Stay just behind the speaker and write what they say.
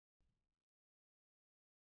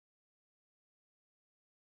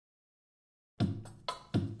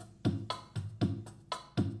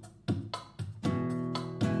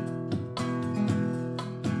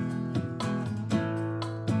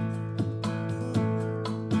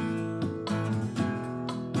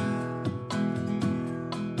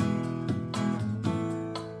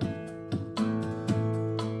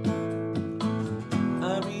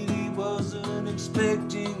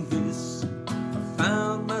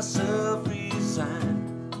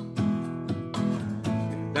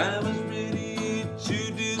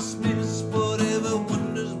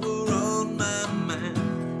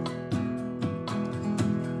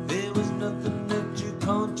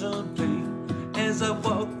as I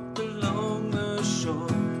walked along the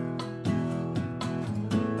shore.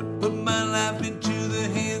 I put my life into the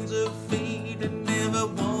hands of fate and never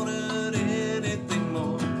wanted anything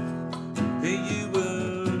more. There you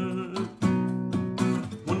were,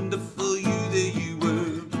 wonderful you, there you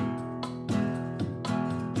were.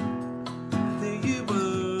 There you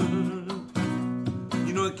were.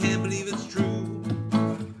 You know I can't believe it's true.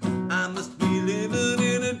 I must be living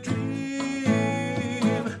in a dream.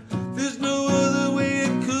 There's no other way I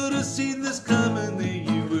could have seen this coming. There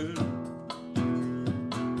you were.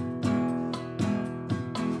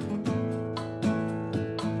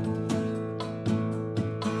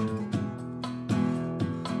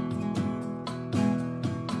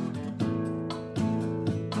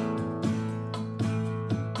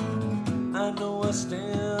 I know I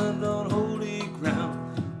stand on holy ground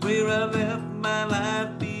where I left my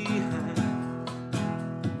life behind.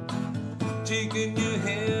 Taking your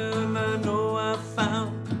hand, I know I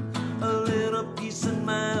found a little peace in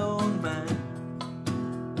my own mind.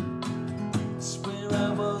 Swear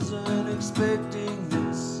I wasn't expecting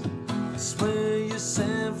this. I swear you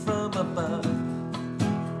sent from above.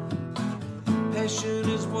 Passion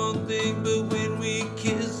is one thing, but when we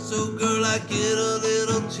kiss, oh girl, I get a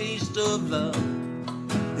little taste of love.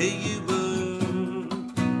 Hey, you were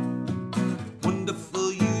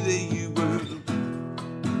wonderful, you, there you were.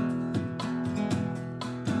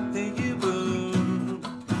 There you were.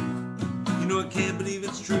 You know I can't believe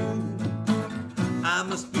it's true. I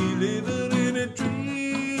must be living in a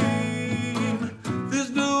dream.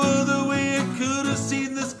 There's no other way I could have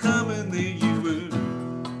seen this coming. There you were.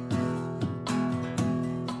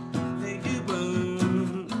 There you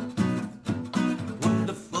were.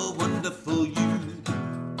 Wonderful, wonderful you.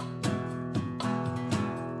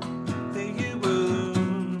 There you were.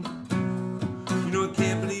 You know I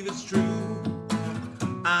can't believe it's true.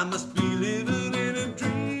 I must be living in a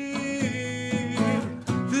dream.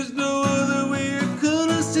 There's no other way I could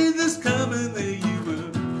have seen this coming. There you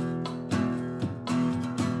were.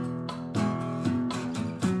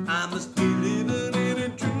 I must be living in a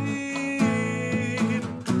dream.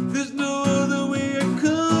 There's no other way I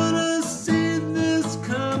could have seen this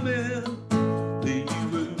coming. There you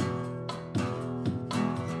were.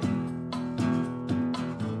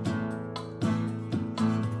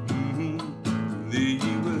 There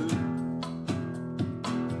you were.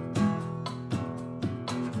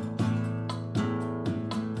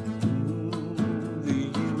 There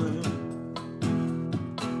you were.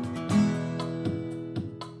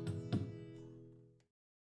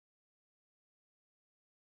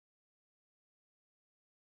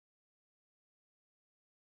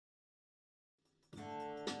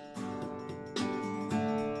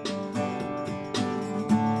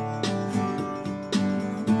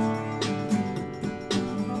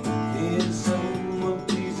 Can someone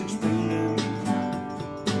please explain to me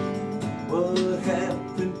what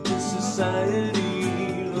happened to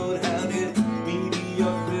society? Lord, how did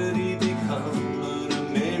mediocrity become an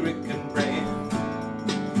American brand?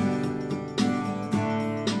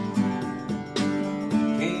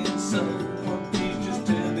 Can someone please just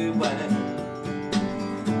tell me why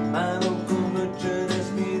my local merchant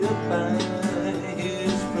asked me to buy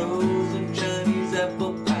his frozen Chinese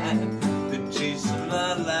apple pie that tastes a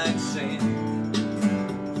lot like sand?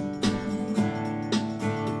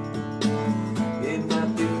 It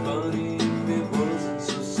might be funny if it wasn't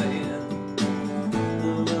so sad.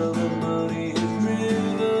 The love of money has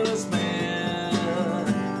driven us mad.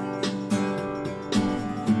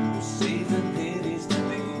 We're saving pennies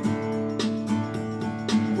today.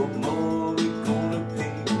 What more we gonna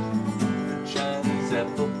pay for Chinese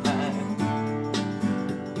apple pie?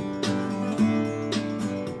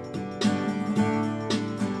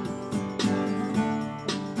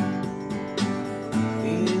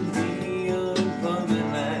 In the unemployment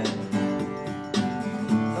line,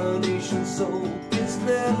 a nation's soul gets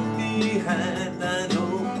left behind. I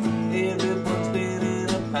know everyone's been in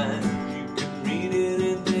a bind. You can read it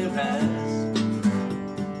in their eyes.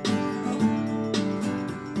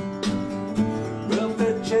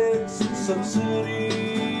 Welfare checks and subsidies